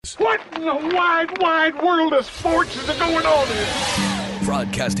Sports. What in the wide, wide world of sports is going on here?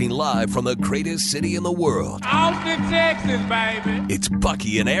 Broadcasting live from the greatest city in the world. Austin, Texas, baby. It's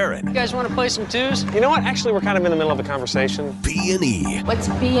Bucky and Aaron. You guys want to play some twos? You know what? Actually, we're kind of in the middle of a conversation. B&E. What's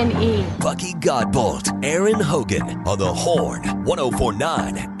B&E? Bucky Godbolt, Aaron Hogan on the Horn,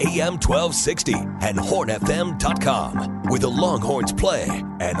 104.9 AM 1260 and hornfm.com, where the Longhorns play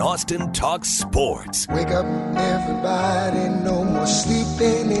and Austin talks sports. Wake up, everybody, no more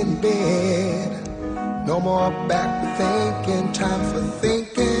sleeping in bed. No more back thinking, time for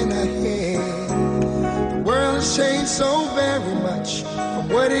thinking ahead. The world has changed so very much from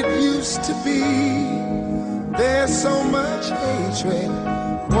what it used to be. There's so much hatred,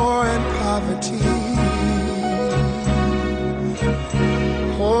 war and poverty.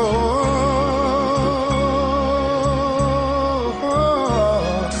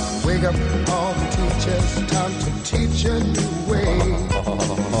 Wake up all the teachers, time to teach a new way.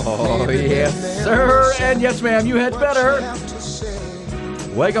 Oh, yes, sir, and yes, ma'am, you had better.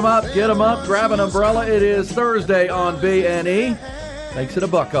 Wake them up, get them up, grab an umbrella. It is Thursday on B&E. Makes it a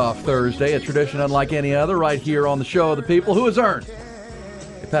buck-off Thursday, a tradition unlike any other, right here on the show of the people. Who has earned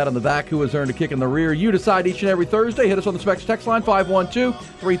a pat on the back? Who has earned a kick in the rear? You decide each and every Thursday. Hit us on the Specs text line,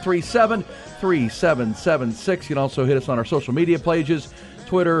 512-337-3776. You can also hit us on our social media pages,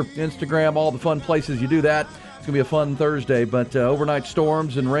 Twitter, Instagram, all the fun places you do that. It's going to be a fun Thursday, but overnight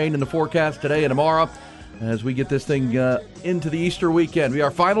storms and rain in the forecast today and tomorrow as we get this thing into the Easter weekend. Our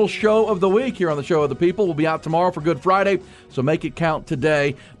final show of the week here on the Show of the People. We'll be out tomorrow for Good Friday, so make it count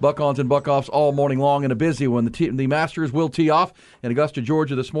today. Buck-ons and buck-offs all morning long, and a busy one. The Masters will tee off in Augusta,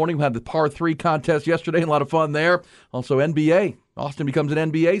 Georgia this morning. We had the par 3 contest yesterday, a lot of fun there. Also NBA. Austin becomes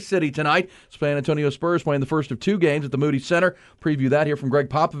an NBA city tonight. San Antonio Spurs playing the first of 2 games at the Moody Center. Preview that here from Greg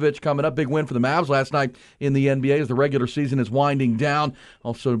Popovich coming up. Big win for the Mavs last night in the NBA as the regular season is winding down.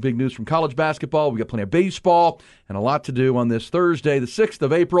 Also big news from college basketball. We got plenty of baseball and a lot to do on this Thursday, the 6th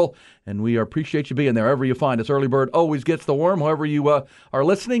of April. And we appreciate you being there wherever you find us. Early Bird always gets the worm. However you are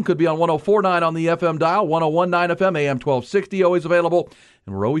listening, could be on 104.9 on the FM dial, 101.9 FM, AM 1260, always available.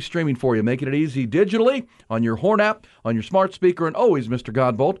 And we're always streaming for you, making it easy digitally on your Horn app, on your smart speaker, and always Mr.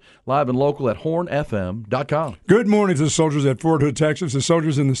 Godbolt, live and local at hornfm.com. Good morning to the soldiers at Fort Hood, Texas, the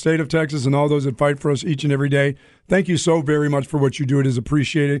soldiers in the state of Texas, and all those that fight for us each and every day. Thank you so very much for what you do. It is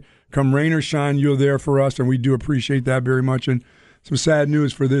appreciated. Come rain or shine, you're there for us, and we do appreciate that very much. And some sad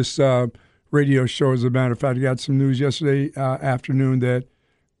news for this radio show, as a matter of fact. I got some news yesterday afternoon that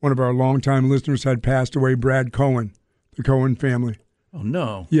one of our longtime listeners had passed away, Brad Cohen, the Cohen family. Oh,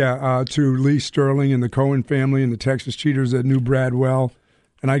 no. Yeah, to Lee Sterling and the Cohen family and the Texas Cheaters that knew Brad well.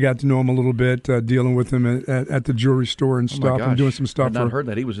 And I got to know him a little bit, dealing with him at the jewelry store and stuff, and doing some stuff. I had not heard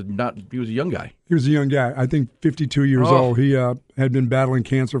that. He was a young guy. He was a young guy. I think 52 years old. He had been battling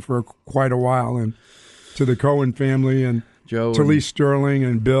cancer for quite a while. And to the Cohen family and Joe to Lee Sterling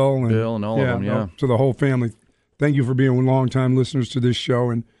and Bill and all of them, yeah. To the whole family. Thank you for being longtime listeners to this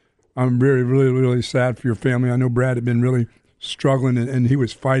show. And I'm really, really, really sad for your family. I know Brad had been really struggling, and he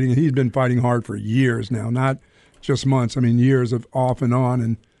was fighting. He's been fighting hard for years now, not just months. I mean, years of off and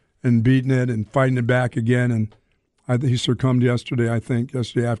on and beating it and fighting it back again. And I think he succumbed yesterday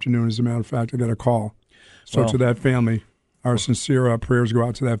afternoon, as a matter of fact. I got a call. So to that family, our sincere prayers go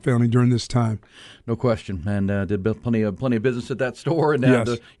out to that family during this time. No question. And did plenty of business at that store. And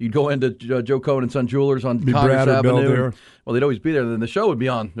yes. You'd go into Joe Cohen and Son Jewelers on Congress Avenue. There. Well, they'd always be there. Then the show would be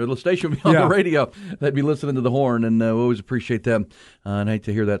on. The station would be on the radio. They'd be listening to the Horn, and we always appreciate them. And I hate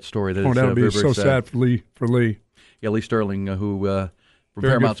to hear that story. That would be very, so sad for Lee. Yeah, Lee Sterling, who from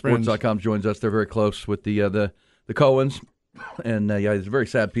ParamountSports.com joins us. They're very close with the Cohens. And, it's a very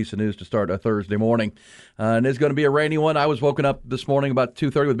sad piece of news to start a Thursday morning. And it's going to be a rainy one. I was woken up this morning about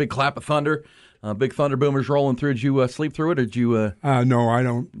 2:30 with a big clap of thunder. Big thunder boomers rolling through. Did you sleep through it, or did you? No, I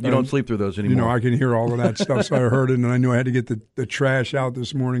don't. You don't sleep through those anymore. I can hear all of that stuff, so I heard it, and I knew I had to get the trash out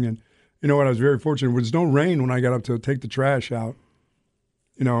this morning. And you know what? I was very fortunate. There was no rain when I got up to take the trash out.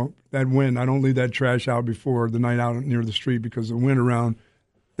 That wind, I don't leave that trash out before the night out near the street because the wind around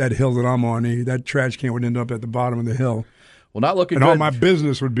that hill that I'm on, that trash can would end up at the bottom of the hill. Well, not looking good. And all my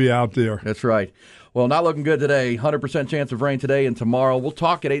business would be out there. That's right. Well, not looking good today. 100% chance of rain today and tomorrow. We'll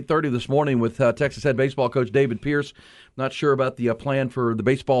talk at 8:30 this morning with Texas head baseball coach David Pierce. Not sure about the plan for the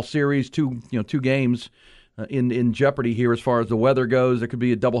baseball series. Two games in jeopardy here as far as the weather goes. There could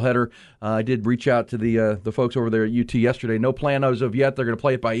be a doubleheader. I did reach out to the folks over there at UT yesterday. No plan as of yet. They're going to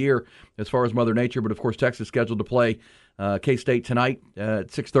play it by ear as far as Mother Nature. But, of course, Texas scheduled to play K-State tonight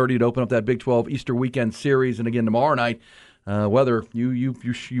at 6:30 to open up that Big 12 Easter weekend series. And, again, tomorrow night, weather, you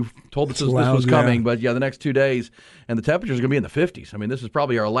told us this was coming, but the next 2 days, and the temperatures are going to be in the 50s. I mean, this is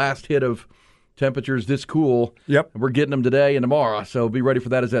probably our last hit of temperatures this cool. Yep. We're getting them today and tomorrow, so be ready for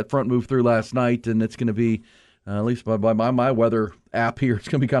that as that front moved through last night, and it's going to be, at least by my weather app here, it's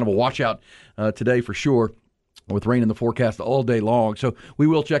going to be kind of a washout today for sure, with rain in the forecast all day long. So we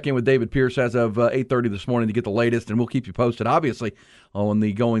will check in with David Pierce as of 8:30 this morning to get the latest, and we'll keep you posted, obviously, on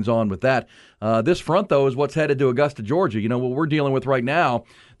the goings-on with that. This front, though, is what's headed to Augusta, Georgia. What we're dealing with right now,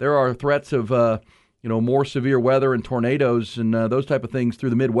 there are threats of more severe weather and tornadoes and those type of things through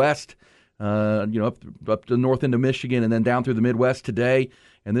the Midwest, up to the north end of Michigan and then down through the Midwest today.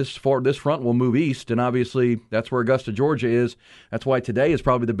 And this front will move east, and obviously that's where Augusta, Georgia is. That's why today is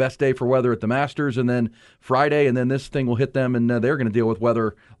probably the best day for weather at the Masters, and then Friday, and then this thing will hit them, and they're going to deal with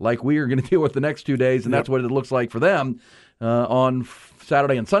weather like we are going to deal with the next 2 days, and that's what it looks like for them on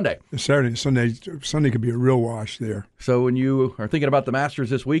Saturday and Sunday. Saturday and Sunday could be a real wash there. So when you are thinking about the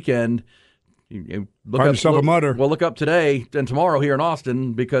Masters this weekend, Find yourself a mutter. Well, look up today and tomorrow here in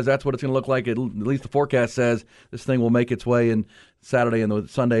Austin, because that's what it's going to look like. At least the forecast says this thing will make its way in Saturday and the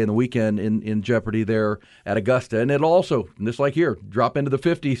Sunday and the weekend in jeopardy there at Augusta. And it'll also, just like here, drop into the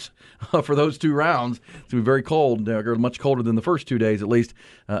 50s for those 2 rounds. It's going to be very cold, much colder than the first 2 days at least,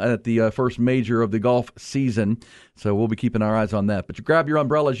 at the first major of the golf season. So we'll be keeping our eyes on that. But you grab your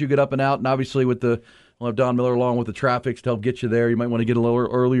umbrella as you get up and out, and obviously we'll have Don Miller along with the traffic to help get you there. You might want to get a little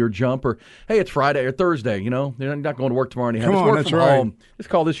earlier jump, or hey, it's Friday or Thursday. You're not going to work tomorrow anyhow. Just work from home. Just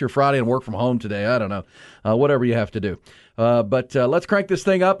call this your Friday and work from home today. I don't know. Whatever you have to do. But let's crank this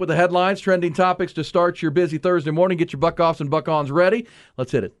thing up with the headlines, trending topics to start your busy Thursday morning. Get your buck-offs and buck-ons ready.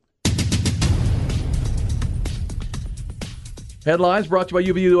 Let's hit it. Headlines brought to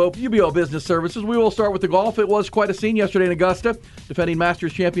you by UBO Business Services. We will start with the golf. It was quite a scene yesterday in Augusta. Defending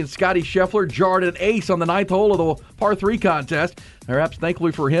Masters champion Scotty Scheffler jarred an ace on the 9th hole of the par 3 contest. Perhaps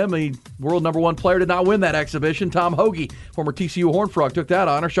thankfully for him, the world number 1 player did not win that exhibition. Tom Hoge, former TCU Horned Frog, took that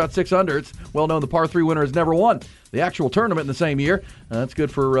honor, shot 6 under. It's well known the par 3 winner has never won the actual tournament in the same year. That's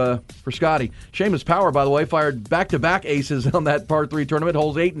good for Scotty. Seamus Power, by the way, fired back-to-back aces on that par 3 tournament,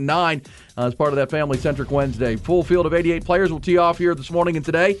 holes 8 and 9, as part of that family-centric Wednesday. Full field of 88 players will tee off here this morning and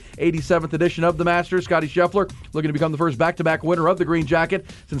today. 87th edition of the Masters. Scotty Scheffler looking to become the first back-to-back winner of the green jacket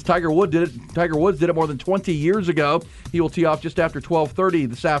since Tiger Woods did it more than 20 years ago. He will tee off just after 12:30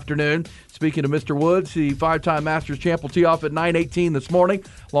 this afternoon. Speaking of Mr. Woods, the 5-time Masters champ will tee off at 9:18 this morning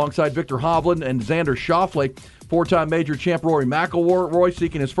alongside Victor Hovland and Xander Schauffele. 4-time major champ Rory McIlroy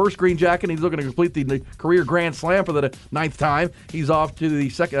seeking his first green jacket. He's looking to complete the career Grand Slam for the 9th time. He's off to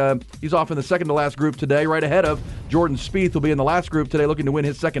the he's off in the second to last group today, right ahead of Jordan Spieth, who'll be in the last group today, looking to win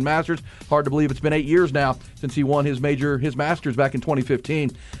his second Masters. Hard to believe it's been 8 years now since he won his Masters back in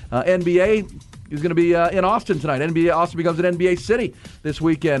 2015. NBA is going to be in Austin tonight. NBA Austin becomes an NBA city this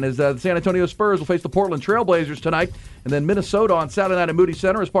weekend as the San Antonio Spurs will face the Portland Trailblazers tonight. And then Minnesota on Saturday night at Moody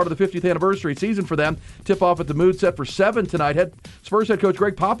Center as part of the 50th anniversary season for them. Tip-off at the Mood set for 7 tonight. Spurs head coach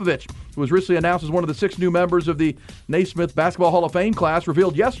Greg Popovich, who was recently announced as one of the 6 new members of the Naismith Basketball Hall of Fame class,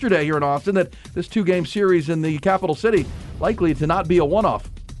 revealed yesterday here in Austin that this 2-game series in the capital city likely to not be a one-off.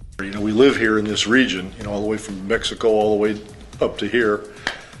 We live here in this region, all the way from Mexico all the way up to here,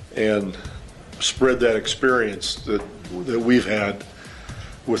 and spread that experience that we've had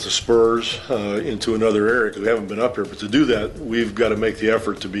with the Spurs into another area, because we haven't been up here. But to do that, we've got to make the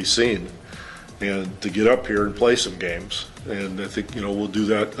effort to be seen and to get up here and play some games. And I think, we'll do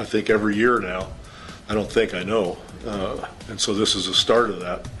that, I think, every year now. I know. And so this is a start of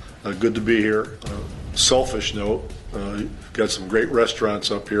that. Good to be here. Selfish note, got some great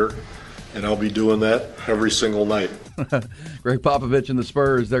restaurants up here, and I'll be doing that every single night. Greg Popovich and the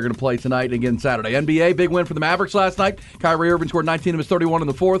Spurs, they're going to play tonight and again Saturday. NBA, big win for the Mavericks last night. Kyrie Irving scored 19 of his 31 in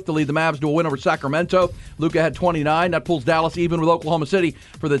the fourth to lead the Mavs to a win over Sacramento. Luka had 29. That pulls Dallas even with Oklahoma City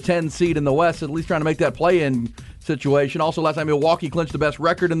for the 10 seed in the West, at least trying to make that play-in situation. Also, last night, Milwaukee clinched the best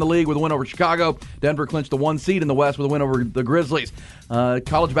record in the league with a win over Chicago. Denver clinched the 1 seed in the West with a win over the Grizzlies.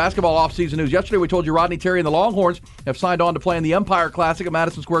 College basketball offseason news. Yesterday, we told you Rodney Terry and the Longhorns have signed on to play in the Empire Classic at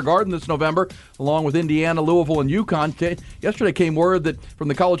Madison Square Garden this November, along with Indiana, Louisville, and UConn. Yesterday came word that from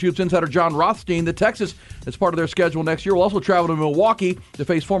the College Hoops insider John Rothstein that Texas, as part of their schedule next year, will also travel to Milwaukee to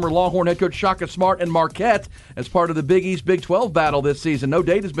face former Longhorn head coach Shaka Smart and Marquette as part of the Big East Big 12 battle this season. No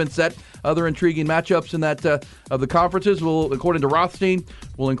date has been set. Other intriguing matchups in that of the conferences will, according to Rothstein,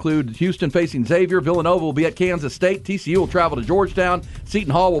 will include Houston facing Xavier. Villanova will be at Kansas State. TCU will travel to Georgetown.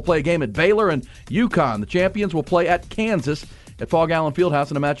 Seton Hall will play a game at Baylor. And UConn, the champions, will play at Kansas at Fog Allen Fieldhouse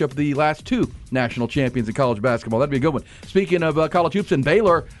in a matchup of the last 2 national champions in college basketball. That'd be a good one. Speaking of college hoops in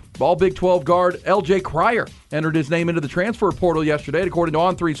Baylor, All Big 12 guard L.J. Cryer entered his name into the transfer portal yesterday. And according to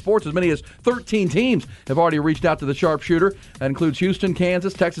On3 Sports, as many as 13 teams have already reached out to the sharpshooter. That includes Houston,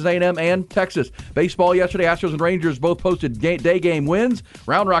 Kansas, Texas A&M, and Texas. Baseball yesterday, Astros and Rangers both posted day game wins.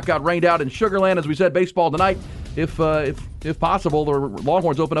 Round Rock got rained out in Sugar Land. As we said, baseball tonight. If possible, the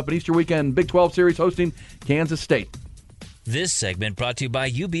Longhorns open up an Easter weekend Big 12 series hosting Kansas State. This segment brought to you by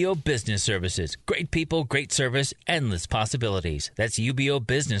UBO Business Services. Great people, great service, endless possibilities. That's UBO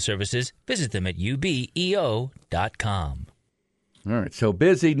Business Services. Visit them at ubeo.com. All right, so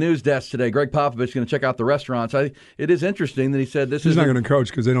busy news desk today. Greg Popovich is going to check out the restaurants. It is interesting that he said this is. He's not going to coach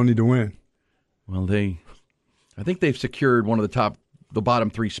because they don't need to win. Well, I think they've secured one of the bottom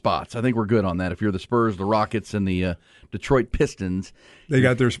three spots. I think we're good on that. If you're the Spurs, the Rockets, and the Detroit Pistons, they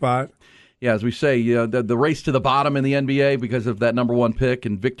got their spot. Yeah, as we say, the race to the bottom in the NBA because of that number one pick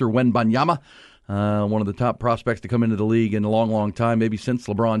and Victor Wembanyama, one of the top prospects to come into the league in a long, long time, maybe since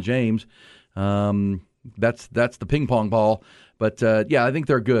LeBron James. That's the ping pong ball. But, I think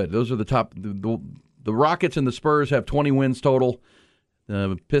they're good. Those are the top. The Rockets and the Spurs have 20 wins total.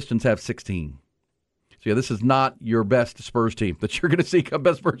 The Pistons have 16. So, this is not your best Spurs team that you're going to see,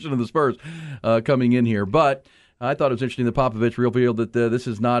 best version of the Spurs coming in here. But I thought it was interesting that Popovich revealed that this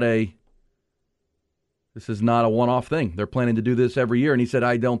is not a one-off thing. They're planning to do this every year, and he said,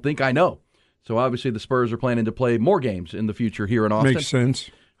 I don't think I know. So obviously the Spurs are planning to play more games in the future here in Austin. Makes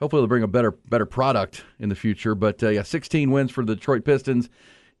sense. Hopefully they'll bring a better product in the future. But 16 wins for the Detroit Pistons.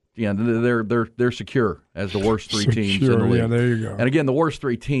 Yeah, they're secure as the worst three teams in the league. Yeah, there you go. And again, the worst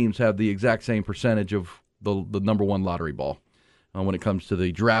three teams have the exact same percentage of the number one lottery ball when it comes to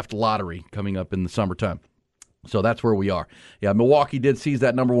the draft lottery coming up in the summertime. So that's where we are. Yeah, Milwaukee did seize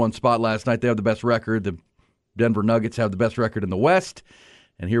that number one spot last night. They have the best record. The Denver Nuggets have the best record in the West.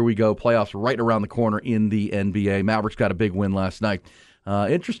 And here we go, playoffs right around the corner in the NBA. Mavericks got a big win last night.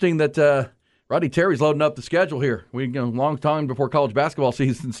 Interesting that Rodney Terry's loading up the schedule here. We long time before college basketball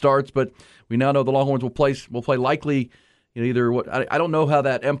season starts, but we now know the Longhorns will play likely either I don't know how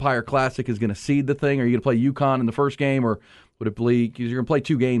that Empire Classic is going to seed the thing. Are you going to play UConn in the first game, or would it be because you're going to play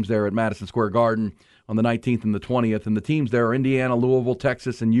two games there at Madison Square Garden on the 19th and the 20th, and the teams there are Indiana, Louisville,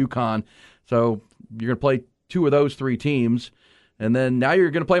 Texas, and UConn. So you're going to play two of those three teams, and then now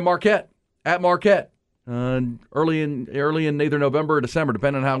you're going to play Marquette at Marquette early in either November or December,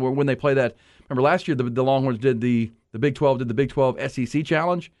 depending on when they play that. Remember last year the Longhorns did the Big 12 did the Big 12 SEC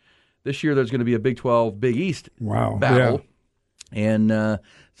Challenge. This year there's going to be a Big 12 Big East battle, and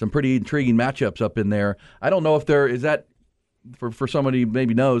some pretty intriguing matchups up in there. I don't know if there is that. For somebody who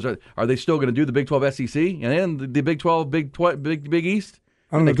maybe knows, are they still going to do the Big 12 SEC and then the Big 12 Big East?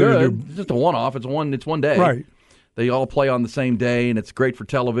 I don't know if they're going to do. It's just a one-off. It's one day. Right. They all play on the same day, and it's great for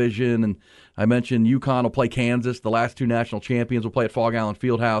television. And I mentioned UConn will play Kansas. The last two national champions will play at Fog Allen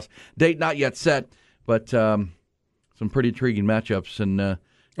Fieldhouse. Date not yet set, but some pretty intriguing matchups. And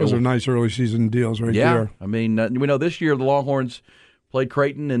those are nice early season deals right there. I mean, we know this year the Longhorns played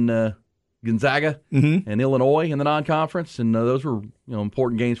Creighton and Gonzaga and Illinois in the non-conference, and those were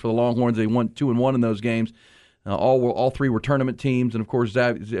important games for the Longhorns. They won 2-1 in those games. All three were tournament teams, and of course,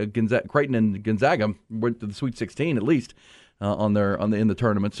 Creighton and Gonzaga went to the Sweet 16 at least in the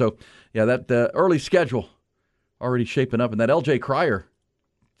tournament. So, that early schedule already shaping up, and that L.J. Cryer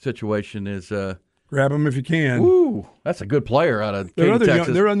situation is. Grab him if you can. Ooh, that's a good player out of Katy,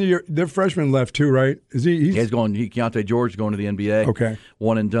 Texas. Their freshman left too, right? Is he? He's going. Keontae George is going to the NBA. Okay,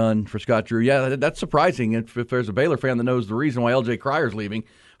 one and done for Scott Drew. Yeah, that's surprising. If there's a Baylor fan that knows the reason why L.J. Cryer's leaving,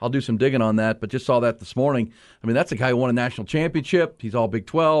 I'll do some digging on that. But just saw that this morning. I mean, that's a guy who won a national championship. He's all Big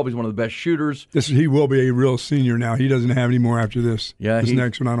 12. He's one of the best shooters. He will be a real senior now. He doesn't have any more after this. Yeah, this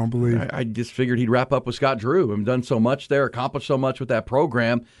next one, I don't believe. I just figured he'd wrap up with Scott Drew. I've done so much there, accomplished so much with that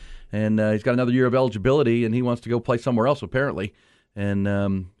program. And he's got another year of eligibility, and he wants to go play somewhere else, apparently.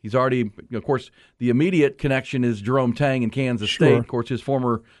 And he's already, of course, the immediate connection is Jerome Tang in Kansas State. Of course, his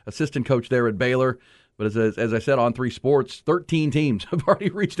former assistant coach there at Baylor. But as I said on 3 Sports, 13 teams have already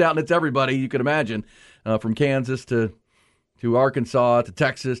reached out, and it's everybody you can imagine, from Kansas to Arkansas to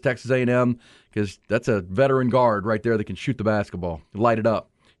Texas A&M, because that's a veteran guard right there that can shoot the basketball, light it up.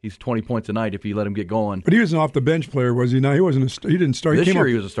 He's 20 points a night if you let him get going. But he was an off-the-bench player, was he? No, he wasn't. He didn't start. This year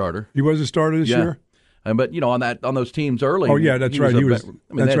he was a starter. He was a starter this year? But, on those teams early. Oh, yeah, that's right.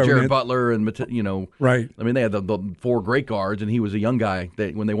 They had Jared Butler and, Right. I mean, they had the 4 great guards, and he was a young guy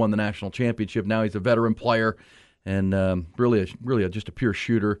when they won the national championship. Now he's a veteran player and really just a pure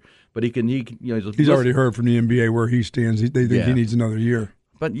shooter. But he's already heard from the NBA where he stands. They think he needs another year.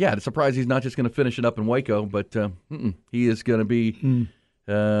 But, it's surprised he's not just going to finish it up in Waco. But he is going to be...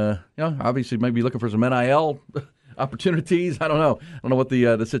 obviously maybe looking for some NIL opportunities. I don't know. I don't know what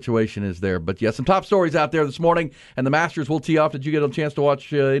the situation is there. But, yeah, some top stories out there this morning. And the Masters will tee off. Did you get a chance to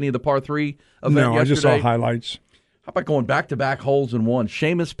watch any of the par 3 event yesterday? No, I just saw highlights. How about going back-to-back holes in one?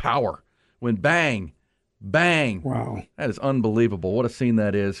 Seamus Power went bang, bang. Wow. That is unbelievable. What a scene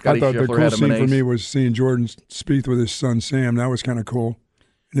that is. I Scotty thought the Scheffler cool had him scene an for ace. me was seeing Jordan Spieth with his son Sam. That was kind of cool.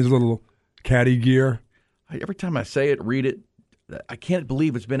 In his little caddy gear. Every time I say it, read it, I can't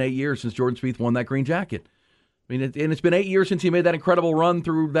believe it's been 8 years since Jordan Spieth won that green jacket. I mean, and it's been 8 years since he made that incredible run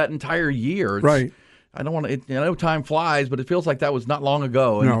through that entire year. Right. I don't want to. I know time flies, but it feels like that was not long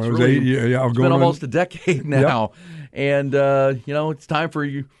ago. And No, it's it was really, 8 years. Yeah, it's been almost a decade now, and it's time for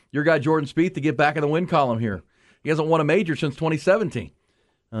your guy Jordan Spieth to get back in the win column here. He hasn't won a major since 2017.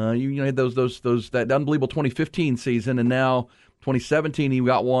 You had that unbelievable 2015 season, and now 2017 he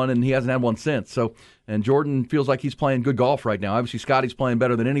got one, and he hasn't had one since. So, and Jordan feels like he's playing good golf right now. Obviously, Scotty's playing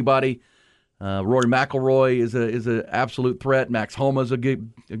better than anybody. Rory McIlroy is an absolute threat. Max Homa's a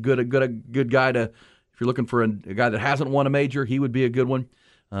good guy to. If you're looking for a guy that hasn't won a major, he would be a good one.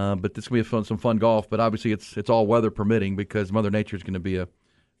 But this will be some fun golf. But obviously, it's all weather permitting because Mother Nature is going to be a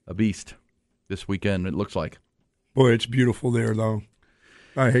beast this weekend. It looks like. Boy, it's beautiful there, though.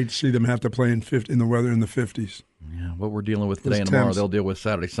 I hate to see them have to play in the weather in the 50s. Yeah, what we're dealing with today and tomorrow, they'll deal with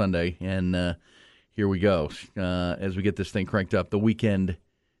Saturday, Sunday, and here we go. As we get this thing cranked up, the weekend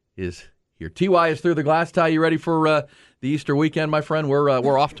is here. TY is through the glass. Ty, you ready for the Easter weekend, my friend?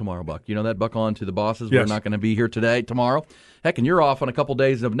 We're off tomorrow, Buck. You know that, Buck, on to the bosses. Yes. We're not going to be here tomorrow. Heck, and you're off on a couple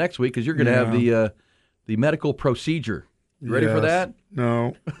days of next week because you're going to have the medical procedure. You ready for that?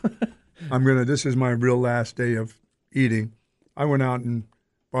 No. This is my real last day of eating. I went out and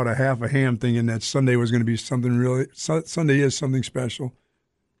bought a half a ham thinking that Sunday was going to be something really, Sunday is something special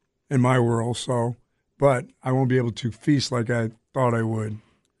in my world, but I won't be able to feast like I thought I would.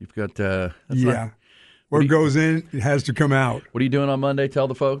 You've got, what goes in, it has to come out. What are you doing on Monday? Tell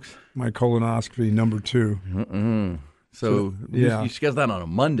the folks. My colonoscopy, number 2. So you scheduled that on a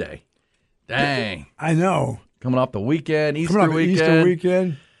Monday. Dang. I know. Coming off the weekend, Easter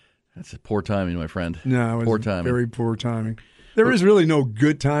weekend. That's poor timing, my friend. No, it was poor timing. Very poor timing. There is really no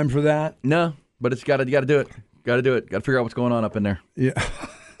good time for that. No, but you got to do it. Got to do it. Got to figure out what's going on up in there. Yeah,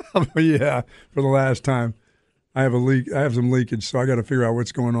 yeah. For the last time, I have a leak. I have some leakage, so I got to figure out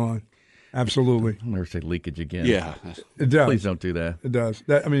what's going on. Absolutely. I'll never say leakage again. Yeah, it does. Please don't do that. It does.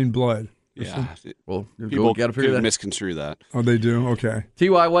 Blood. Yeah. Well, people got to figure that. Misconstrue that. Oh, they do. Okay.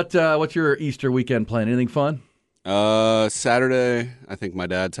 Ty, what's your Easter weekend plan? Anything fun? Saturday, I think my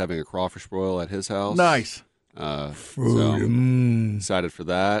dad's having a crawfish broil at his house. Nice. Food. Excited for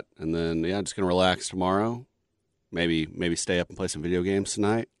that, and then just gonna relax tomorrow. Maybe stay up and play some video games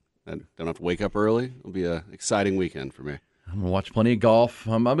tonight. I don't have to wake up early. It'll be an exciting weekend for me. I'm going to watch plenty of golf.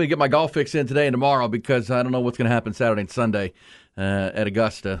 I'm going to get my golf fix in today and tomorrow because I don't know what's going to happen Saturday and Sunday at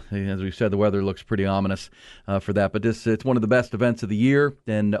Augusta. As we said, the weather looks pretty ominous for that. But it's one of the best events of the year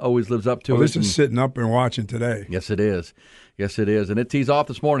and always lives up to it. This is sitting up and watching today. Yes, it is. Yes, it is. And it tees off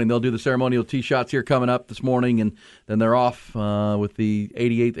this morning. They'll do the ceremonial tee shots here coming up this morning, and then they're off with the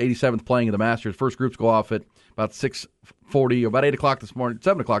 87th playing of the Masters. First groups go off at about 6:40, about 8 o'clock this morning,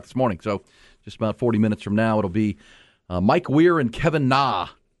 7 o'clock this morning. So just about 40 minutes from now, it'll be Mike Weir and Kevin Na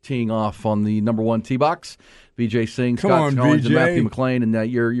teeing off on the number 1 tee box. Vijay Singh, Scott Collins, and Matthew McLean.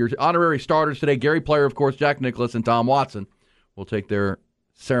 And your honorary starters today, Gary Player, of course, Jack Nicklaus, and Tom Watson, will take their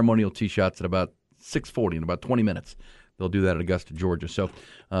ceremonial tee shots at about 6:40 in about 20 minutes. They'll do that at Augusta, Georgia. So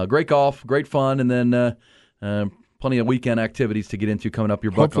great golf, great fun, and then plenty of weekend activities to get into coming up.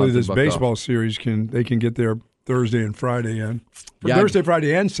 Hopefully this baseball series can get there Thursday and Friday in. Thursday,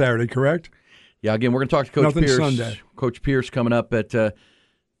 Friday, and Saturday, correct? Yeah, again, we're going to talk to Coach Pierce. Sunday. Coach Pierce coming up at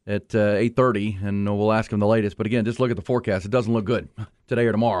 8:30, and we'll ask him the latest. But again, just look at the forecast. It doesn't look good today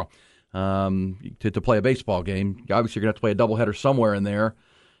or tomorrow to play a baseball game. Obviously, you're going to have to play a doubleheader somewhere in there.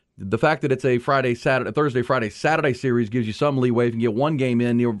 The fact that it's a Thursday, Friday, Saturday series gives you some leeway. If you can get one game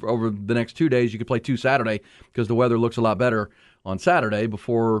in over the next 2 days, you could play 2 Saturday because the weather looks a lot better on Saturday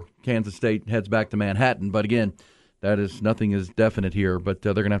before Kansas State heads back to Manhattan. But again, nothing is definite here, but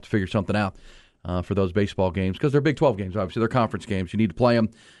they're going to have to figure something out for those baseball games because they're Big 12 games, obviously. They're conference games. You need to play them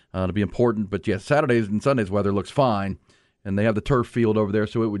to be important. But, yes, Saturdays and Sundays weather looks fine, and they have the turf field over there,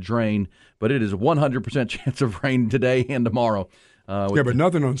 so it would drain. But it is a 100% chance of rain today and tomorrow. But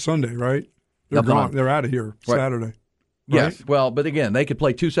nothing on Sunday, right? They're gone. They're out of here Saturday. Right? Yes. Well, but again, they could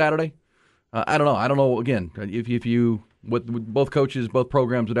play 2 Saturday. I don't know. I don't know. Again, if you with both coaches, both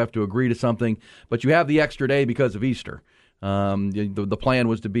programs would have to agree to something. But you have the extra day because of Easter. The plan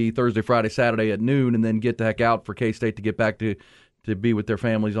was to be Thursday, Friday, Saturday at noon, and then get the heck out for K-State to get back to be with their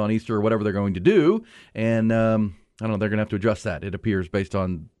families on Easter or whatever they're going to do. And I don't know. They're going to have to adjust that, it appears, based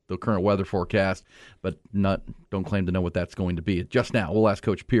on the current weather forecast, but don't claim to know what that's going to be just now. We'll ask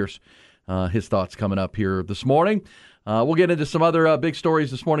Coach Pierce his thoughts coming up here this morning. We'll get into some other big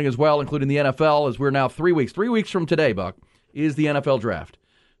stories this morning as well, including the NFL, as we're now 3 weeks. 3 weeks from today, Buck, is the NFL draft.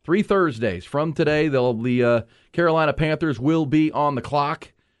 3 Thursdays from today, the Carolina Panthers will be on the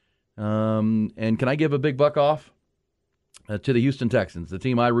clock. And can I give a big buck off to the Houston Texans, the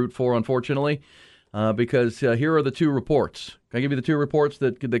team I root for, unfortunately, because here are the 2 reports. Can I give you the 2 reports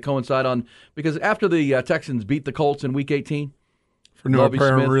that coincide on? Because after the Texans beat the Colts in Week 18, for no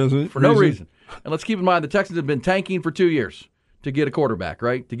apparent reason. For no reason. And let's keep in mind the Texans have been tanking for 2 years to get a quarterback,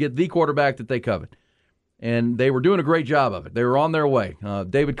 right? To get the quarterback that they covet. And they were doing a great job of it. They were on their way.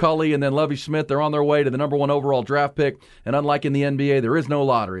 David Culley and then Lovie Smith, they're on their way to the number 1 overall draft pick. And unlike in the NBA, there is no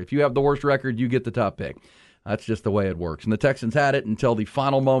lottery. If you have the worst record, you get the top pick. That's just the way it works. And the Texans had it until the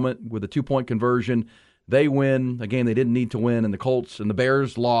final moment with a 2-point conversion. They win a game they didn't need to win, and the Colts and the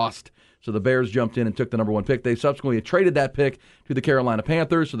Bears lost. So the Bears jumped in and took the number 1 pick. They subsequently traded that pick to the Carolina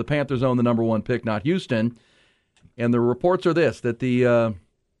Panthers, so the Panthers own the number 1 pick, not Houston. And the reports are this, that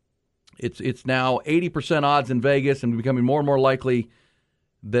it's now 80% odds in Vegas and becoming more and more likely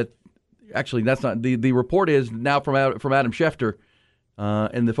that – actually, that's not – the report is now from Adam Schefter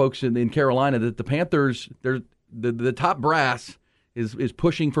and the folks in Carolina that the Panthers, the top brass is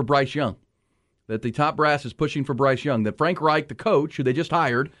pushing for Bryce Young. That the top brass is pushing for Bryce Young. That Frank Reich, the coach, who they just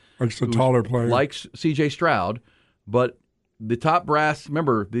hired, likes the taller player, likes C.J. Stroud, but the top brass.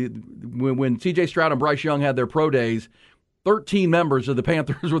 Remember, when C.J. Stroud and Bryce Young had their pro days, 13 members of the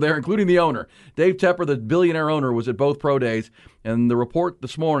Panthers were there, including the owner. Dave Tepper, the billionaire owner, was at both pro days. And the report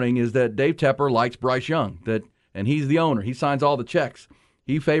this morning is that Dave Tepper likes Bryce Young, and he's the owner. He signs all the checks.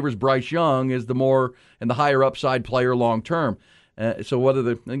 He favors Bryce Young as the more and the higher upside player long term. So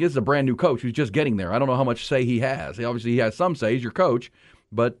whether I guess it's a brand new coach who's just getting there. I don't know how much say he has. Obviously, he has some say. He's your coach,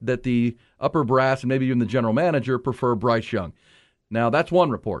 but that the upper brass and maybe even the general manager prefer Bryce Young. Now that's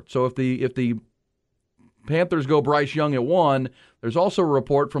one report. So if the Panthers go Bryce Young at 1, there's also a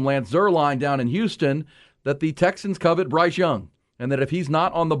report from Lance Zierlein down in Houston that the Texans covet Bryce Young, and that if he's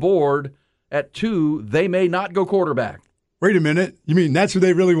not on the board at 2, they may not go quarterback. Wait a minute. You mean that's who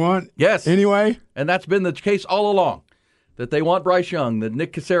they really want? Yes. Anyway? And that's been the case all along. That they want Bryce Young, that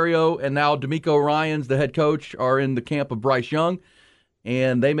Nick Caserio and now D'Amico Ryans, the head coach, are in the camp of Bryce Young,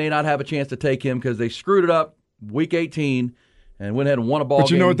 and they may not have a chance to take him because they screwed it up Week 18 and went ahead and won a ball game.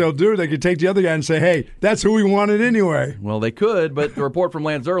 But you know what they'll do? They could take the other guy and say, hey, that's who we wanted anyway. Well, they could, but the report from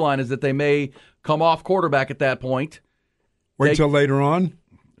Lance Zierlein is that they may come off quarterback at that point. Wait till later on?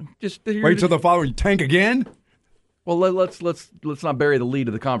 Wait till the following tank again? Well, let's not bury the lead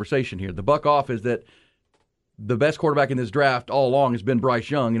of the conversation here. The buck off is that the best quarterback in this draft all along has been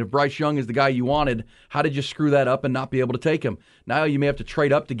Bryce Young. And if Bryce Young is the guy you wanted, how did you screw that up and not be able to take him? Now you may have to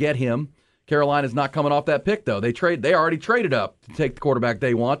trade up to get him. Carolina's not coming off that pick, though. They already traded up to take the quarterback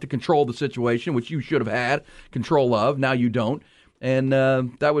they want to control the situation, which you should have had control of. Now you don't. And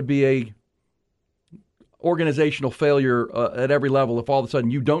that would be a organizational failure at every level if all of a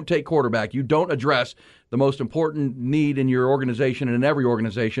sudden you don't take quarterback, you don't address the most important need in your organization and in every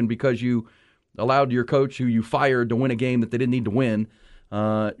organization because you allowed your coach, who you fired, to win a game that they didn't need to win.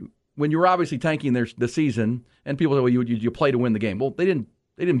 When you were obviously tanking the season, and people say, well, you play to win the game. Well, they didn't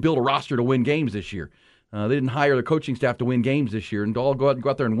build a roster to win games this year. They didn't hire the coaching staff to win games this year, and all go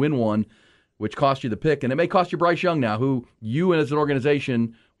out there and win one, which cost you the pick. And it may cost you Bryce Young now, who you as an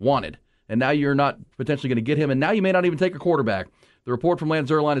organization wanted. And now you're not potentially going to get him, and now you may not even take a quarterback. The report from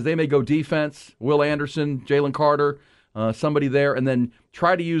Lance Zierlein is they may go defense, Will Anderson, Jalen Carter, somebody there, and then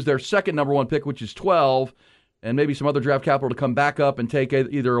try to use their second number 1 pick, which is 12, and maybe some other draft capital to come back up and take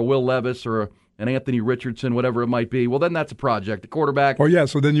either a Will Levis or an Anthony Richardson, whatever it might be. Well, then that's a project. The quarterback. Oh, yeah,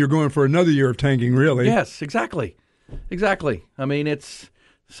 so then you're going for another year of tanking, really. Yes, exactly. I mean, it's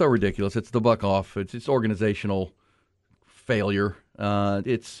so ridiculous. It's the buck off. It's organizational failure.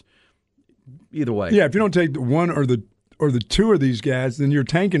 It's either way. Yeah, if you don't take the 1 or the 2 of these guys, then you're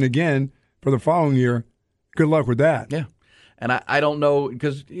tanking again for the following year. Good luck with that. Yeah. And I don't know,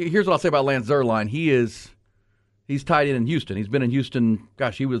 because here's what I'll say about Lance Zierlein. He's tied in Houston. He's been in Houston.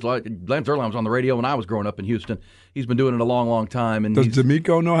 Gosh, Lance Zierlein was on the radio when I was growing up in Houston. He's been doing it a long, long time. And does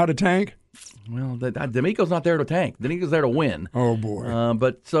D'Amico know how to tank? Well, D'Amico's not there to tank. D'Amico's there to win. Oh, boy.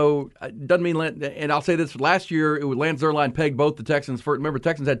 But so it doesn't mean, and I'll say this, last year, Lance Zierlein pegged both the Texans. Remember,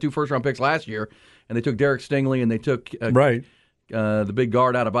 Texans had 2 first-round picks last year, and they took Derek Stingley, and they took the big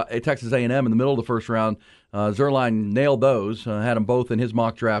guard out of Texas A&M in the middle of the first round. Zierlein nailed those, had them both in his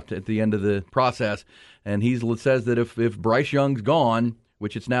mock draft at the end of the process. And he says that if Bryce Young's gone,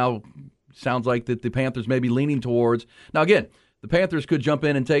 which it's now sounds like that the Panthers may be leaning towards. Now, again, the Panthers could jump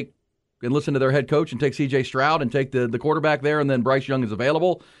in and listen to their head coach and take C.J. Stroud and take the quarterback there, and then Bryce Young is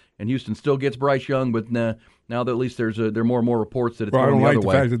available, and Houston still gets Bryce Young. But now that at least there are more and more reports that it's going the other way. I don't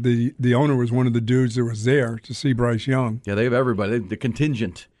like the fact that the owner was one of the dudes that was there to see Bryce Young. Yeah, they have everybody, the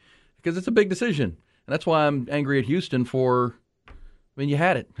contingent, because it's a big decision. And that's why I'm angry at Houston for, you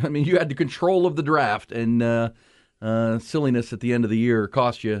had it. You had the control of the draft, and silliness at the end of the year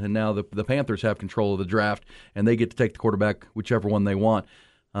cost you, and now the Panthers have control of the draft, and they get to take the quarterback, whichever one they want.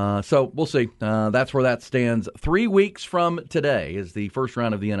 So we'll see. That's where that stands. 3 weeks from today is the first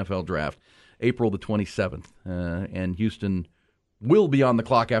round of the NFL draft, April the 27th, and Houston will be on the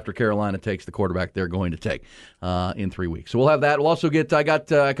clock after Carolina takes the quarterback they're going to take in 3 weeks. So we'll have that. We'll also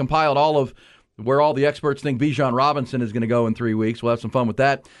I compiled all of where all the experts think Bijan Robinson is going to go in 3 weeks. We'll have some fun with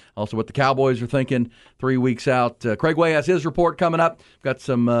that. Also what the Cowboys are thinking 3 weeks out. Craig Way has his report coming up. Got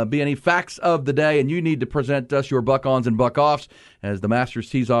some B&E facts of the day, and you need to present us your buck-ons and buck-offs as the Masters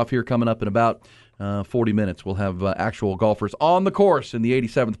tees off here coming up in about 40 minutes. We'll have actual golfers on the course in the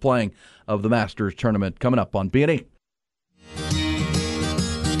 87th playing of the Masters tournament coming up on B&E.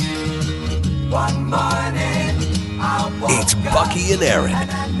 One morning, it's Bucky and Aaron.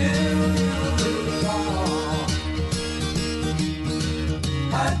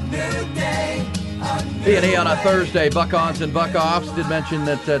 B&E on a Thursday, buck-ons and buck-offs. Did mention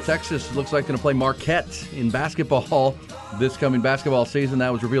that Texas looks like going to play Marquette in basketball this coming basketball season.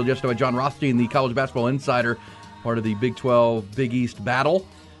 That was revealed yesterday by John Rothstein, the College Basketball Insider, part of the Big 12 Big East battle.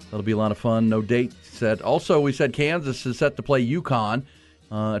 That'll be a lot of fun. No date set. Also, we said Kansas is set to play UConn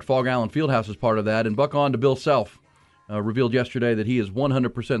at Fog Allen Fieldhouse as part of that. And buck on to Bill Self. Revealed yesterday that he is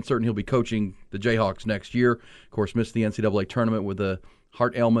 100% certain he'll be coaching the Jayhawks next year. Of course, missed the NCAA tournament with a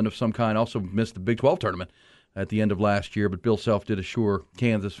heart ailment of some kind. Also missed the Big 12 tournament at the end of last year. But Bill Self did assure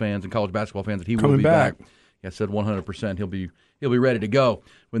Kansas fans and college basketball fans that he will be back. Yeah, said 100% he'll be ready to go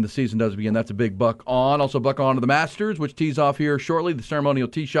when the season does begin. That's a big buck on. Also buck on to the Masters, which tees off here shortly. The ceremonial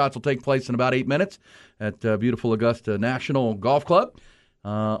tee shots will take place in about 8 minutes at beautiful Augusta National Golf Club.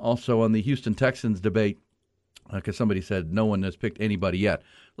 Also on the Houston Texans debate, because somebody said no one has picked anybody yet.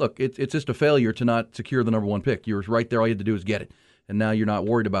 Look, it's just a failure to not secure the number one pick. You were right there. All you had to do is get it. And now you're not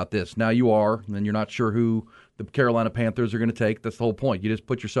worried about this. Now you are, and you're not sure who the Carolina Panthers are going to take. That's the whole point. You just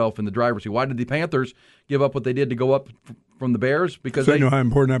put yourself in the driver's seat. Why did the Panthers give up what they did to go up from the Bears? Because they know how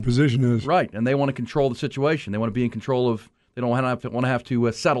important that position is. Right, and they want to control the situation. They want to be in control of – they don't want to have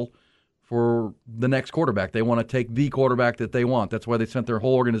to settle for the next quarterback. They want to take the quarterback that they want. That's why they sent their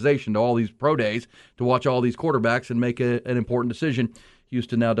whole organization to all these pro days to watch all these quarterbacks and make an important decision.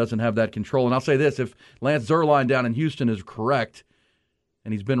 Houston now doesn't have that control. And I'll say this, if Lance Zierlein down in Houston is correct,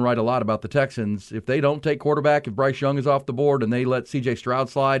 and he's been right a lot about the Texans, if they don't take quarterback, if Bryce Young is off the board and they let C.J. Stroud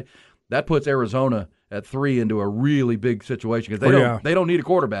slide, that puts Arizona at 3 into a really big situation because they don't need a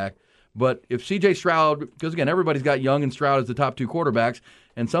quarterback. But if C.J. Stroud, because again, everybody's got Young and Stroud as the top two quarterbacks,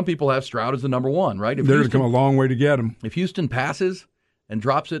 and some people have Stroud as the number one, right? They're going to come a long way to get him. If Houston passes and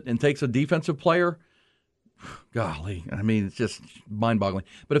drops it and takes a defensive player, golly, it's just mind-boggling.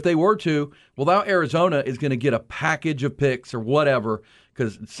 But if they were to, now Arizona is going to get a package of picks or whatever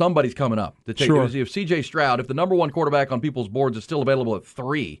because somebody's coming up to take. Sure. If C.J. Stroud, if the number one quarterback on people's boards is still available at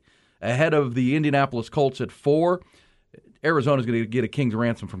 3, ahead of the Indianapolis Colts at 4, Arizona's going to get a king's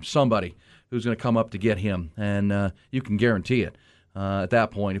ransom from somebody who's going to come up to get him, and you can guarantee it at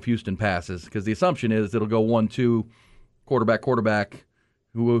that point if Houston passes, because the assumption is it'll go 1-2, quarterback,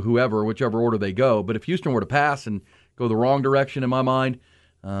 whoever, whichever order they go. But if Houston were to pass and go the wrong direction, in my mind,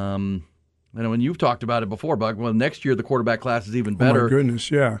 when you've talked about it before, Buck, next year the quarterback class is even better. Oh, my goodness,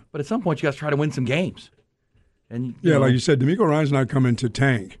 yeah. But at some point you got to try to win some games. And like you said, D'Amico Ryan's not coming to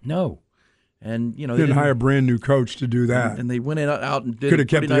tank. No. And they didn't hire a brand new coach to do that. And they went out and did. Could have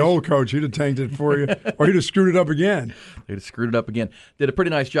kept the old coach. He'd have tanked it for you, or he'd have screwed it up again. They'd have screwed it up again. Did a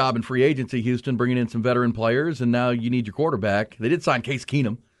pretty nice job in free agency, Houston, bringing in some veteran players, and now you need your quarterback. They did sign Case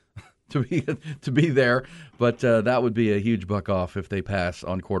Keenum to be there, but that would be a huge buck off if they pass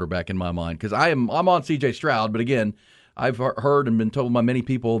on quarterback in my mind. Because I'm on C.J. Stroud, but again, I've heard and been told by many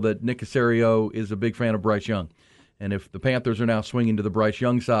people that Nick Caserio is a big fan of Bryce Young. And if the Panthers are now swinging to the Bryce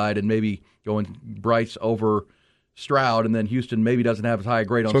Young side and maybe going Bryce over Stroud, and then Houston maybe doesn't have as high a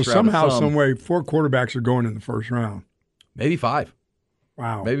grade on Stroud. So somehow, some way, 4 quarterbacks are going in the first round. Maybe 5.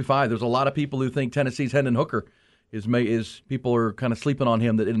 Wow. Maybe 5. There's a lot of people who think Tennessee's Hendon Hooker is people are kind of sleeping on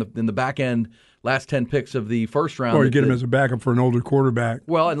him, that in the back end, last 10 picks of the first round. Or you get him as a backup for an older quarterback.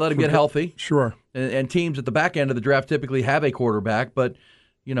 Well, and let him get healthy. Sure. And teams at the back end of the draft typically have a quarterback, but,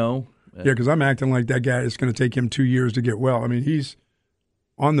 Yeah, because I'm acting like that guy is going to take him 2 years to get well. He's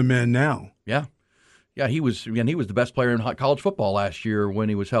on the mend now. Yeah. Yeah, he was the best player in college football last year when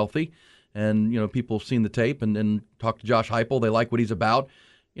he was healthy. And, people have seen the tape and talked to Josh Heupel. They like what he's about.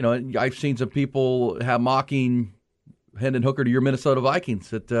 I've seen some people mocking Hendon Hooker to your Minnesota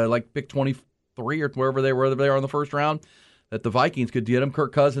Vikings at pick 23 or wherever they are in the first round, that the Vikings could get him.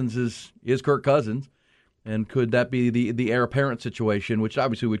 Kirk Cousins is Kirk Cousins. And could that be the heir apparent situation, which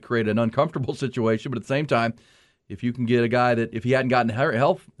obviously would create an uncomfortable situation, but at the same time, if you can get a guy that if he hadn't gotten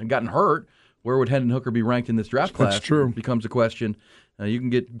hurt, where would Hendon Hooker be ranked in this draft class? That's true. It becomes a question. You can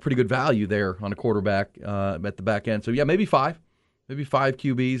get pretty good value there on a quarterback at the back end. So, yeah, maybe five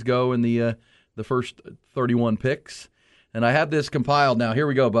QBs go in the first 31 picks. And I have this compiled now. Here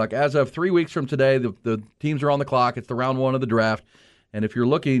we go, Buck. As of 3 weeks from today, the teams are on the clock. It's the round one of the draft. And if you're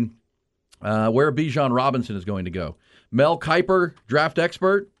looking where Bijan Robinson is going to go, Mel Kiper, draft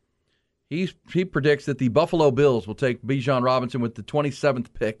expert, he predicts that the Buffalo Bills will take Bijan Robinson with the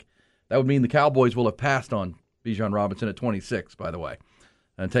 27th pick. That would mean the Cowboys will have passed on Bijan Robinson at 26, by the way,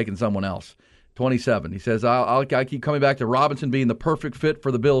 and taken someone else. 27. He says, I keep coming back to Robinson being the perfect fit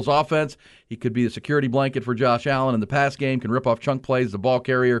for the Bills' offense. He could be a security blanket for Josh Allen in the pass game, can rip off chunk plays as a ball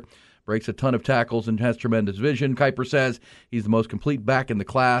carrier, breaks a ton of tackles, and has tremendous vision. Kiper says he's the most complete back in the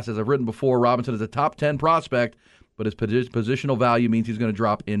class. As I've written before, Robinson is a top 10 prospect, but his positional value means he's going to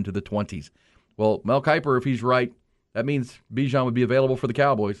drop into the 20s. Well, Mel Kiper, if he's right, that means Bijan would be available for the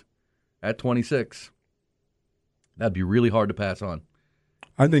Cowboys at 26. That'd be really hard to pass on.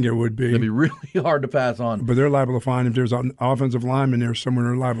 I think it would be. It'd be really hard to pass on. But they're liable to find if there's an offensive lineman there somewhere,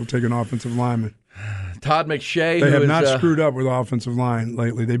 they're liable to take an offensive lineman. Todd McShay. They have not screwed up with offensive line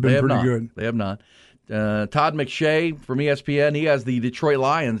lately. They've been pretty good. They have not. Todd McShay from ESPN, he has the Detroit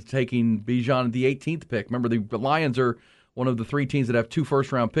Lions taking Bijan at the 18th pick. Remember, the Lions are one of the three teams that have 2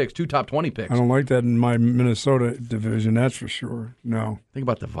 first-round picks, 2 top 20 picks. I don't like that in my Minnesota division, that's for sure. No. Think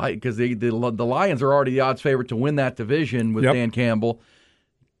about the Vikings, because the Lions are already the odds favorite to win that division with Dan Campbell.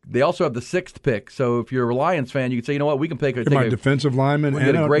 They also have the 6th pick, so if you're a Lions fan, you could say, you know what, we can pick a defensive lineman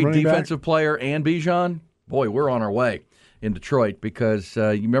and a great defensive back player and Bijan. Boy, we're on our way in Detroit because you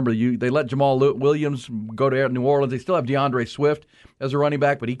remember they let Jamal Williams go to New Orleans. They still have DeAndre Swift as a running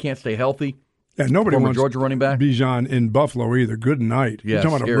back, but he can't stay healthy. Yeah, nobody wants Georgia running back Bijan in Buffalo either. Good night. Yeah, you're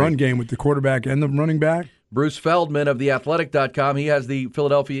talking scary. about a run game with the quarterback and the running back? Bruce Feldman of TheAthletic.com, he has the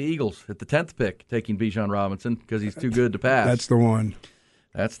Philadelphia Eagles at the 10th pick taking Bijan Robinson because he's too good to pass. That's the one.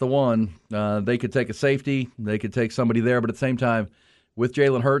 That's the one. They could take a safety. They could take somebody there, but at the same time, with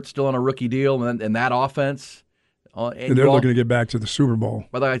Jalen Hurts still on a rookie deal and that offense. And they're looking to get back to the Super Bowl.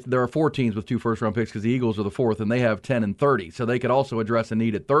 By the way, there are 4 teams with 2 first-round picks because the Eagles are the 4th, and they have 10 and 30. So they could also address a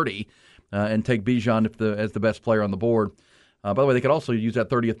need at 30 and take Bijan as the best player on the board. By the way, they could also use that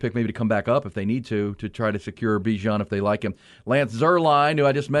 30th pick maybe to come back up if they need to try to secure Bijan if they like him. Lance Zierlein, who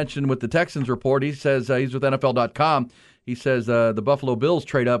I just mentioned with the Texans report, he says he's with NFL.com. He says the Buffalo Bills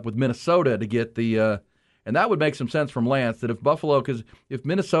trade up with Minnesota to get the and that would make some sense from Lance, that if Buffalo, because if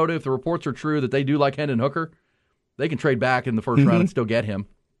Minnesota, if the reports are true that they do like Hendon Hooker, they can trade back in the first round and still get him.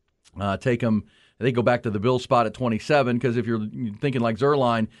 Take him. They go back to the Bills spot at 27 because if you're thinking like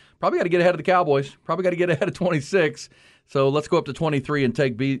Zierlein, probably got to get ahead of the Cowboys. Probably got to get ahead of 26. So let's go up to 23 and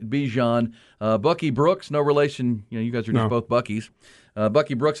take Bijan. Bucky Brooks, no relation. You guys are just both Buckies.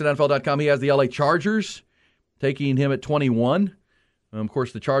 Bucky Brooks at NFL.com. He has the LA Chargers taking him at 21. Of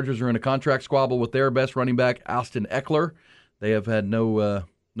course, the Chargers are in a contract squabble with their best running back, Austin Eckler. They have had no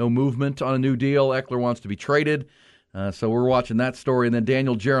movement on a new deal. Eckler wants to be traded. So we're watching that story. And then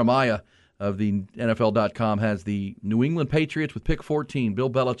Daniel Jeremiah of the NFL.com has the New England Patriots with pick 14, Bill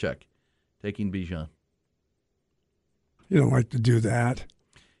Belichick taking Bijan. You don't like to do that.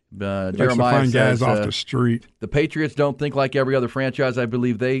 Jeremiah find says, guys off the street. The Patriots don't think like every other franchise. I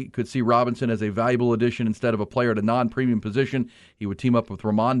believe they could see Robinson as a valuable addition instead of a player at a non-premium position. He would team up with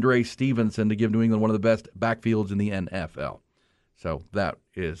Ramondre Stevenson to give New England one of the best backfields in the NFL. So that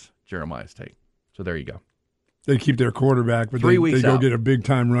is Jeremiah's take. So there you go. They keep their quarterback, but 3 they weeks go out. get a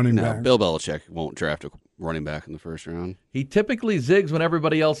big-time running back. Bill Belichick won't draft a running back in the first round. He typically zigs when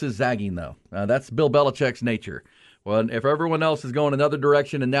everybody else is zagging, though. That's Bill Belichick's nature. Well, if everyone else is going another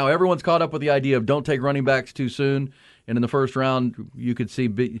direction, and now everyone's caught up with the idea of don't take running backs too soon, and in the first round, you could see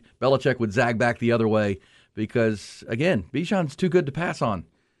Belichick would zag back the other way because, again, Bijan's too good to pass on.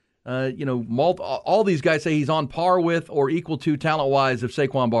 All these guys say he's on par with or equal to talent-wise of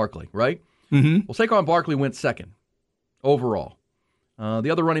Saquon Barkley, right? Mm-hmm. Well, Saquon Barkley went second overall.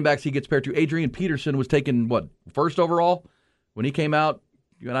 The other running backs he gets paired to, Adrian Peterson was taken, first overall? When he came out,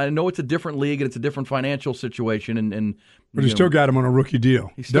 and I know it's a different league and it's a different financial situation, and but you still got him on a rookie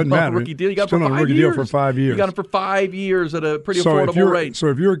deal. He's still Doesn't on matter. a rookie deal. You got still him for on a 5 rookie years. deal for 5 years. You got him for 5 years at a pretty affordable rate. So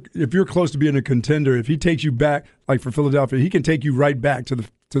if you're close to being a contender, if he takes you back, like for Philadelphia, he can take you right back to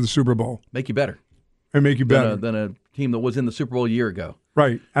the Super Bowl. Make you better. And make you better than a team that was in the Super Bowl a year ago.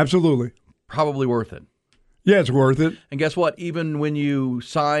 Right. Absolutely. Probably worth it. Yeah, it's worth it. And guess what? Even when you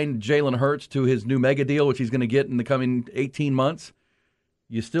sign Jalen Hurts to his new mega deal, which he's going to get in the coming 18 months,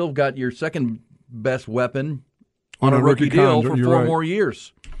 you still got your second best weapon on a rookie deal for 4 more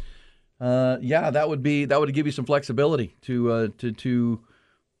years. That would give you some flexibility to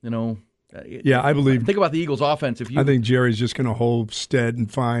Yeah, I believe. Think about the Eagles' offense. I think Jerry's just going to hold stead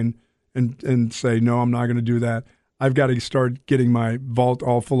and fine and say, no, I'm not going to do that. I've got to start getting my vault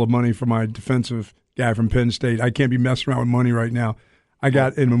all full of money for my defensive guy from Penn State. I can't be messing around with money right now.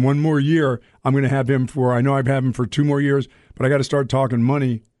 In 1 more year, I'm going to have him I know I've had him for 2 more years, but I got to start talking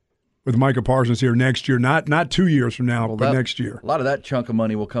money with Micah Parsons here next year. Not 2 years from now, but next year. A lot of that chunk of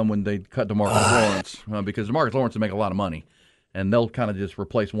money will come when they cut DeMarcus Lawrence, because DeMarcus Lawrence will make a lot of money, and they'll kind of just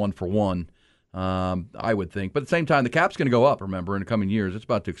replace 1 for 1. I would think. But at the same time, the cap's going to go up, remember, in the coming years. It's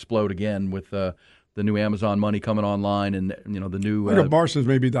about to explode again with the new Amazon money coming online and the new Micah Parsons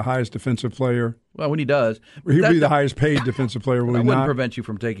may be the highest defensive player. Well, when he does. He'll be the highest paid defensive player, will he not? That wouldn't prevent you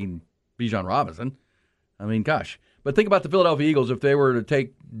from taking Bijan Robinson. I mean, gosh. But think about the Philadelphia Eagles if they were to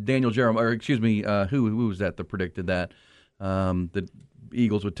take Daniel Jeremiah, or excuse me, who was that predicted that the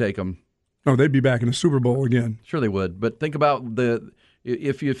Eagles would take him? Oh, they'd be back in the Super Bowl again. Sure they would. But think about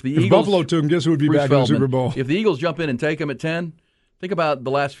if the Eagles, Buffalo took him, guess who would be Bruce back Feldman, in the Super Bowl? If the Eagles jump in and take him at 10, think about the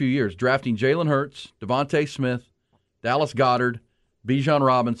last few years, drafting Jalen Hurts, Devontae Smith, Dallas Goedert, Bijan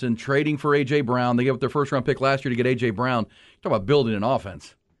Robinson, trading for A.J. Brown. They gave up their first-round pick last year to get A.J. Brown. Talk about building an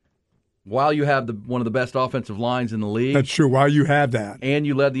offense. While you have one of the best offensive lines in the league. That's true. While you have that. And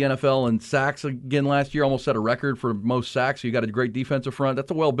you led the NFL in sacks again last year, almost set a record for most sacks. So you got a great defensive front.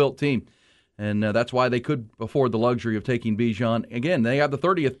 That's a well-built team. And that's why they could afford the luxury of taking Bijan. Again, they have the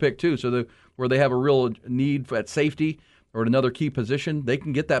 30th pick, too, so where they have a real need at safety or at another key position, they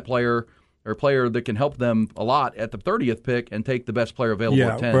can get that player or a player that can help them a lot at the 30th pick and take the best player available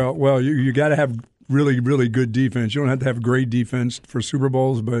at 10. Well, you got to have really, really good defense. You don't have to have great defense for Super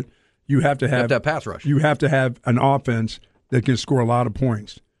Bowls, but you have to have pass rush. You have to have an offense that can score a lot of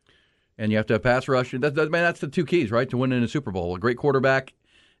points. And you have to have pass rush. That's the 2 keys, right, to winning a Super Bowl. A great quarterback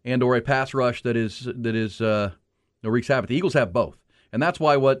and or a pass rush that is wreaks havoc. The Eagles have both. And that's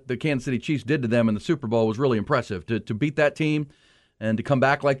why what the Kansas City Chiefs did to them in the Super Bowl was really impressive. To beat that team and to come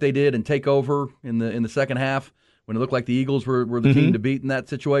back like they did and take over in the second half when it looked like the Eagles were the team to beat in that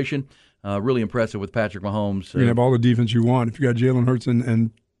situation, really impressive with Patrick Mahomes. You can have all the defense you want. If you got Jalen Hurts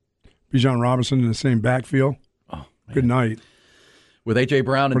and Bijan Robinson in the same backfield, good night. With A.J.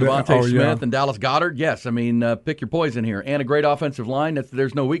 Brown and Devontae Smith and Dallas Goedert, yes. I mean, pick your poison here. And a great offensive line.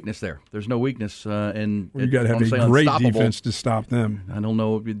 There's no weakness there. There's no weakness. You got to have a great defense to stop them. I don't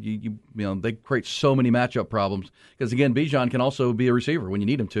know. You know, they create so many matchup problems. Because, again, Bijan can also be a receiver when you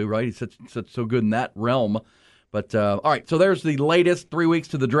need him to, right? He's so good in that realm. But, all right, so there's the latest 3 weeks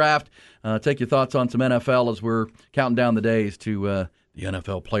to the draft. Take your thoughts on some NFL as we're counting down the days to the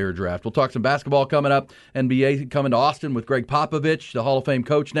NFL player draft. We'll talk some basketball coming up. NBA coming to Austin with Greg Popovich, the Hall of Fame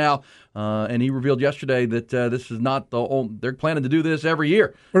coach now. And he revealed yesterday that this is not the only, they're planning to do this every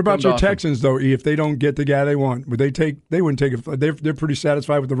year. What about your Texans, though, E? If they don't get the guy they want, they wouldn't take it. They're pretty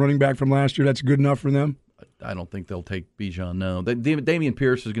satisfied with the running back from last year. That's good enough for them? I don't think they'll take Bijan, no. Damian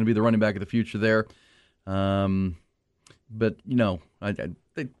Pierce is going to be the running back of the future there. But,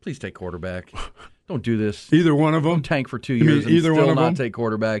 please take quarterback. Don't do this. Either one of them? Don't tank for 2 years and either still one of not them? take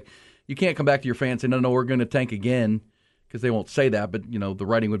quarterback. You can't come back to your fans and say, no, we're going to tank again, because they won't say that, but, the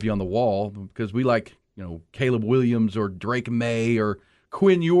writing would be on the wall, because we like, Caleb Williams or Drake May or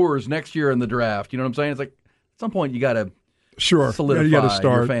Quinn Ewers next year in the draft. You know what I'm saying? It's like, at some point you got to solidify you gotta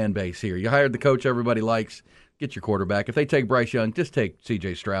start. your fan base here. You hired the coach everybody likes. Get your quarterback. If they take Bryce Young, just take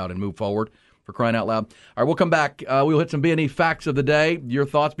C.J. Stroud and move forward. For crying out loud. All right, we'll come back. We'll hit some B&E facts of the day. Your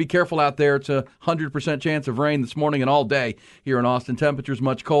thoughts. Be careful out there. It's a 100% chance of rain this morning and all day here in Austin. Temperatures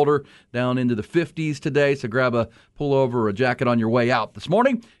much colder, down into the 50s today, so grab a pullover or a jacket on your way out. This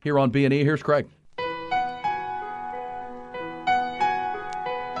morning here on B&E, here's Craig.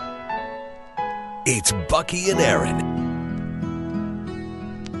 It's Bucky and Aaron.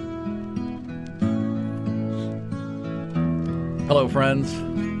 Hello, friends.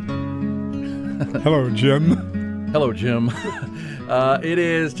 Hello, Jim. Hello, Jim. It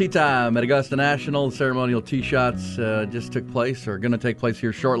is tea time at Augusta National. The ceremonial tee shots just took place, or going to take place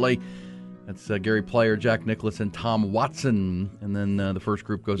here shortly. That's Gary Player, Jack Nicklaus, and Tom Watson. And then the first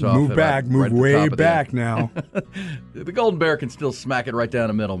group goes off. Move back, move way back now. The Golden Bear can still smack it right down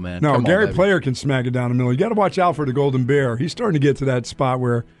the middle, man. No, Come Gary on, Player can smack it down the middle. You got to watch out for the Golden Bear. He's starting to get to that spot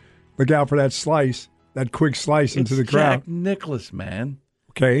where, look out for that slice, that quick slice into the crowd. Jack Nicklaus, man.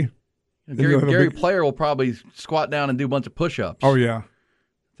 Okay. Gary Player will probably squat down and do a bunch of push-ups. Oh, yeah.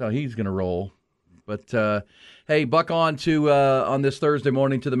 That's how he's going to roll. But, hey, buck on to on this Thursday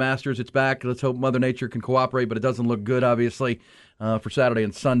morning to the Masters. It's back. Let's hope Mother Nature can cooperate, but it doesn't look good, obviously, for Saturday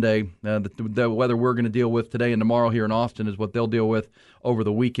and Sunday. The weather we're going to deal with today and tomorrow here in Austin is what they'll deal with over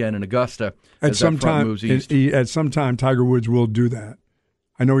the weekend in Augusta. At some time, Tiger Woods will do that.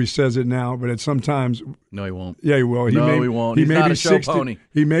 I know he says it now, but at some times, no, he won't. Yeah, he will. He won't. He's not a show pony.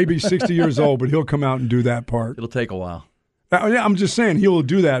 He may be 60 years old, but he'll come out and do that part. It'll take a while. Yeah, I'm just saying he will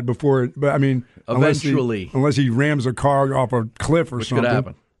do that before. But I mean, eventually, unless he rams a car off a cliff or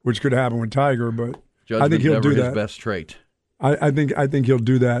something, which could happen with Tiger. But Judgment I think he'll do that. His best trait. I think he'll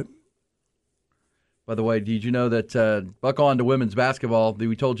do that. By the way, did you know that buck on to women's basketball?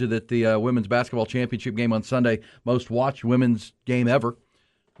 We told you that the women's basketball championship game on Sunday, most watched women's game ever,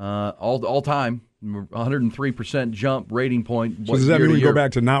 all time, 103% jump rating point. So does that mean we go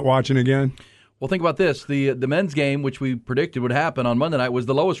back to not watching again? Well, think about this. The men's game, which we predicted would happen on Monday night, was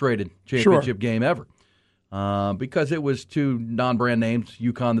the lowest-rated championship game ever because it was two non-brand names,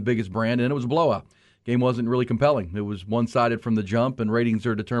 UConn the biggest brand, and it was a blowout. Game wasn't really compelling. It was one-sided from the jump, and ratings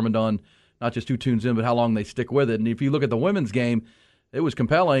are determined on not just who tunes in, but how long they stick with it. And if you look at the women's game, it was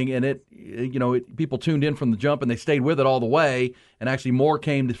compelling, and people tuned in from the jump, and they stayed with it all the way, and actually more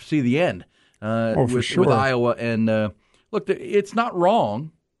came to see the end with Iowa. And look, it's not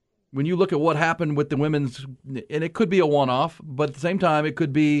wrong. When you look at what happened with the women's, and it could be a one-off, but at the same time, it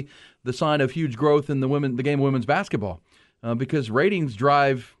could be the sign of huge growth in the game of women's basketball, because ratings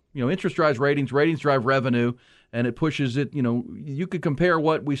drive, interest drives ratings drive revenue, and it pushes it. You could compare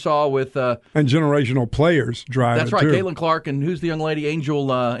what we saw with and generational players drive. That's right, too. Caitlin Clark, and who's the young lady,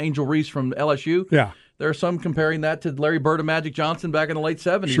 Angel Reese from LSU. Yeah, there are some comparing that to Larry Bird and Magic Johnson back in the late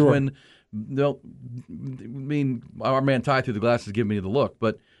 '70s when, our man Ty through the glasses giving me the look,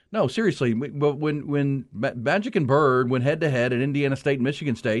 but. No, seriously, when Magic and Bird went head-to-head at Indiana State and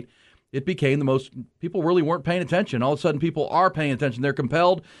Michigan State, it became the most – people really weren't paying attention. All of a sudden, people are paying attention. They're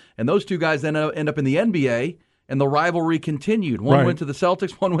compelled, and those two guys then end up in the NBA, and the rivalry continued. One went to the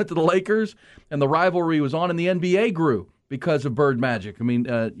Celtics, one went to the Lakers, and the rivalry was on, and the NBA grew because of Bird Magic.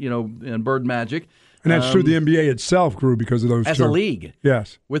 And Bird Magic. And that's true. The NBA itself grew because of those two. As a league.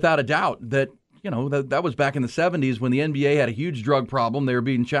 Yes. Without a doubt that – that was back in the 70s when the NBA had a huge drug problem. They were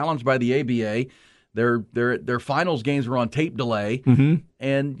being challenged by the ABA. Their finals games were on tape delay. Mm-hmm.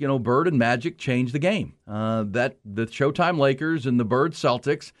 And, Bird and Magic changed the game. The Showtime Lakers and the Bird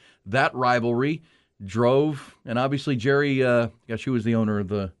Celtics, that rivalry drove, and obviously Jerry, who was the owner of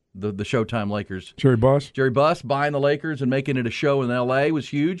the Showtime Lakers? Jerry Buss. Jerry Buss buying the Lakers and making it a show in L.A. was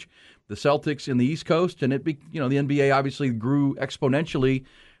huge. The Celtics in the East Coast, and the NBA obviously grew exponentially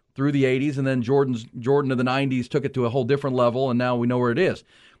through the 80s, and then Jordan of the 90s took it to a whole different level, and now we know where it is.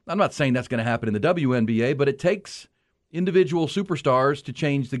 I'm not saying that's going to happen in the WNBA, but it takes individual superstars to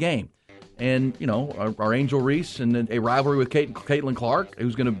change the game. And, our Angel Reese and a rivalry with Caitlin Clark,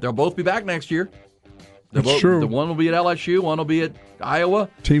 they'll both be back next year. That's true. The one will be at LSU, one will be at Iowa.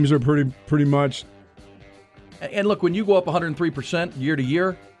 Teams are pretty much. And look, when you go up 103% year to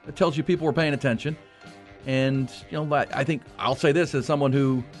year, it tells you people are paying attention. And, I think I'll say this as someone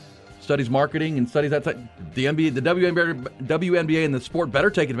who studies marketing and studies that type, the WNBA and the sport better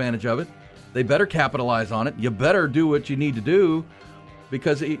take advantage of it. They better capitalize on it. You better do what you need to do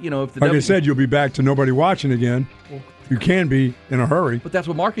because, if the I said, you'll be back to nobody watching again. You can be in a hurry. But that's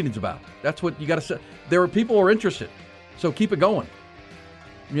what marketing's about. That's what you got to say. There are people who are interested, so keep it going.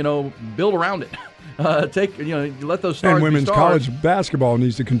 Build around it. Let those stars and women's be stars. college basketball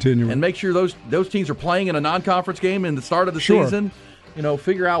needs to continue. And make sure those teams are playing in a non-conference game in the start of the season.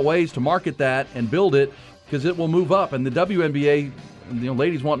 Figure out ways to market that and build it because it will move up. And the WNBA,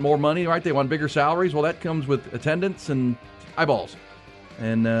 ladies want more money, right? They want bigger salaries. Well, that comes with attendance and eyeballs.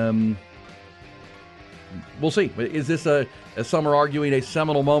 And we'll see. Is this, as some are arguing, a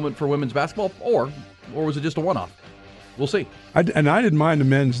seminal moment for women's basketball, or was it just a one-off? We'll see. I didn't mind the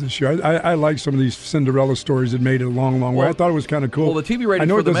men's this year. I like some of these Cinderella stories that made it a long, long way. I thought it was kind of cool. Well, the TV ratings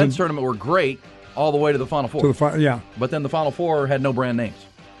for the men's tournament were great all the way to the Final Four. Yeah. But then the Final Four had no brand names,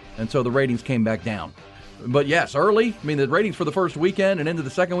 and so the ratings came back down. But yes, early. I mean, the ratings for the first weekend and into the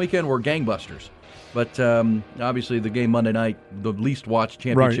second weekend were gangbusters. But obviously, the game Monday night, the least watched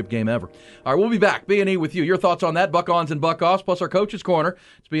championship game ever. All right, we'll be back. B&E with you. Your thoughts on that? Buck-ons and buck-offs, plus our Coach's Corner.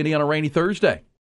 It's B&E on a rainy Thursday.